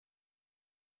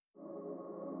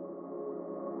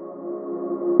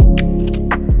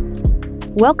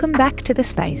Welcome back to The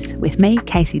Space with me,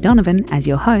 Casey Donovan, as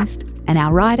your host, and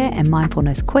our writer and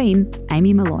mindfulness queen,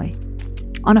 Amy Malloy.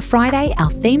 On a Friday,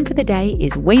 our theme for the day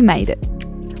is We Made It.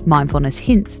 Mindfulness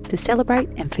hints to celebrate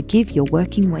and forgive your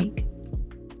working week.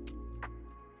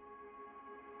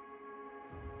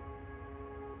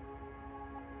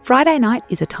 Friday night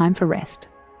is a time for rest,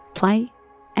 play,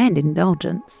 and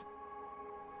indulgence.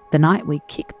 The night we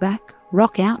kick back,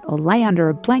 rock out, or lay under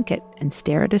a blanket and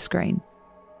stare at a screen.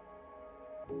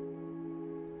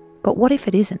 But what if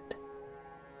it isn't?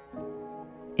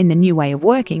 In the new way of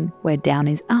working, where down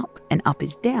is up and up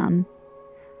is down,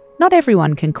 not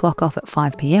everyone can clock off at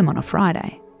 5 p.m. on a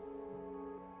Friday.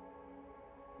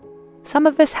 Some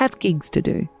of us have gigs to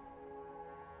do,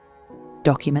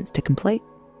 documents to complete,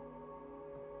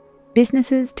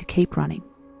 businesses to keep running.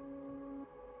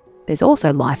 There's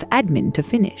also life admin to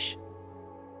finish.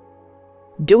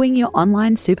 Doing your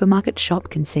online supermarket shop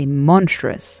can seem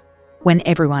monstrous when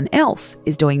everyone else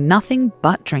is doing nothing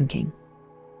but drinking.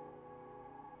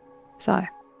 So,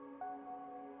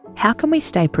 how can we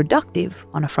stay productive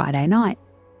on a Friday night?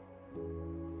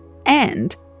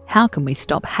 And how can we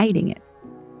stop hating it?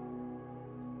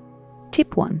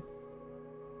 Tip 1.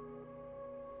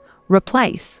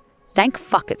 Replace "thank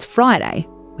fuck it's Friday"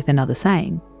 with another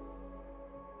saying.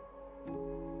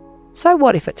 So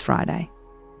what if it's Friday?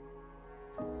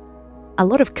 A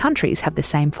lot of countries have the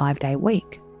same 5-day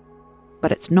week,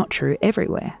 but it's not true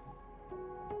everywhere.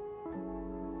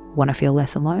 Want to feel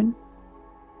less alone?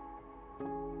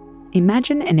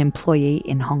 Imagine an employee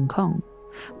in Hong Kong,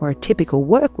 where a typical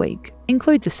work week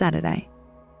includes a Saturday.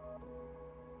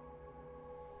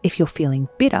 If you're feeling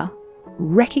bitter,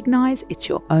 recognise it's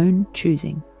your own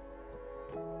choosing.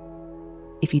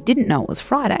 If you didn't know it was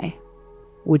Friday,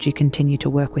 would you continue to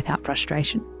work without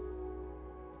frustration?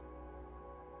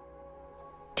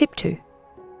 Tip 2.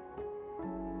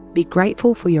 Be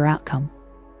grateful for your outcome,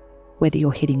 whether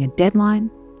you're hitting a deadline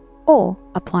or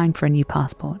applying for a new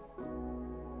passport.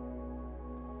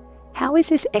 How is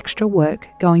this extra work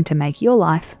going to make your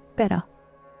life better?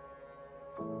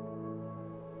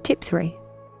 Tip 3.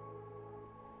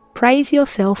 Praise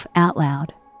yourself out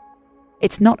loud.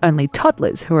 It's not only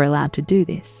toddlers who are allowed to do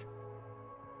this.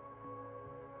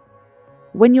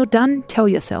 When you're done, tell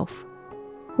yourself,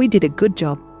 "We did a good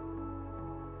job."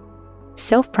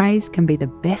 Self-praise can be the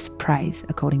best praise,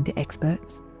 according to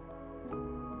experts.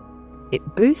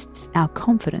 It boosts our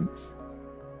confidence.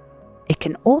 It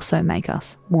can also make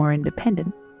us more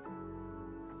independent.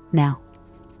 Now,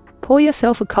 pour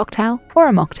yourself a cocktail or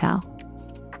a mocktail.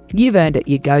 You've earned it,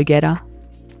 you go-getter.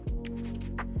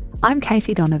 I'm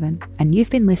Casey Donovan, and you've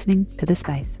been listening to The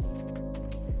Space.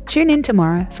 Tune in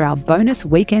tomorrow for our bonus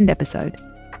weekend episode,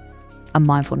 a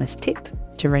mindfulness tip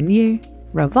to renew,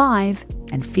 revive,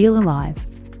 and feel alive.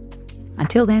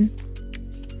 Until then,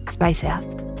 space out.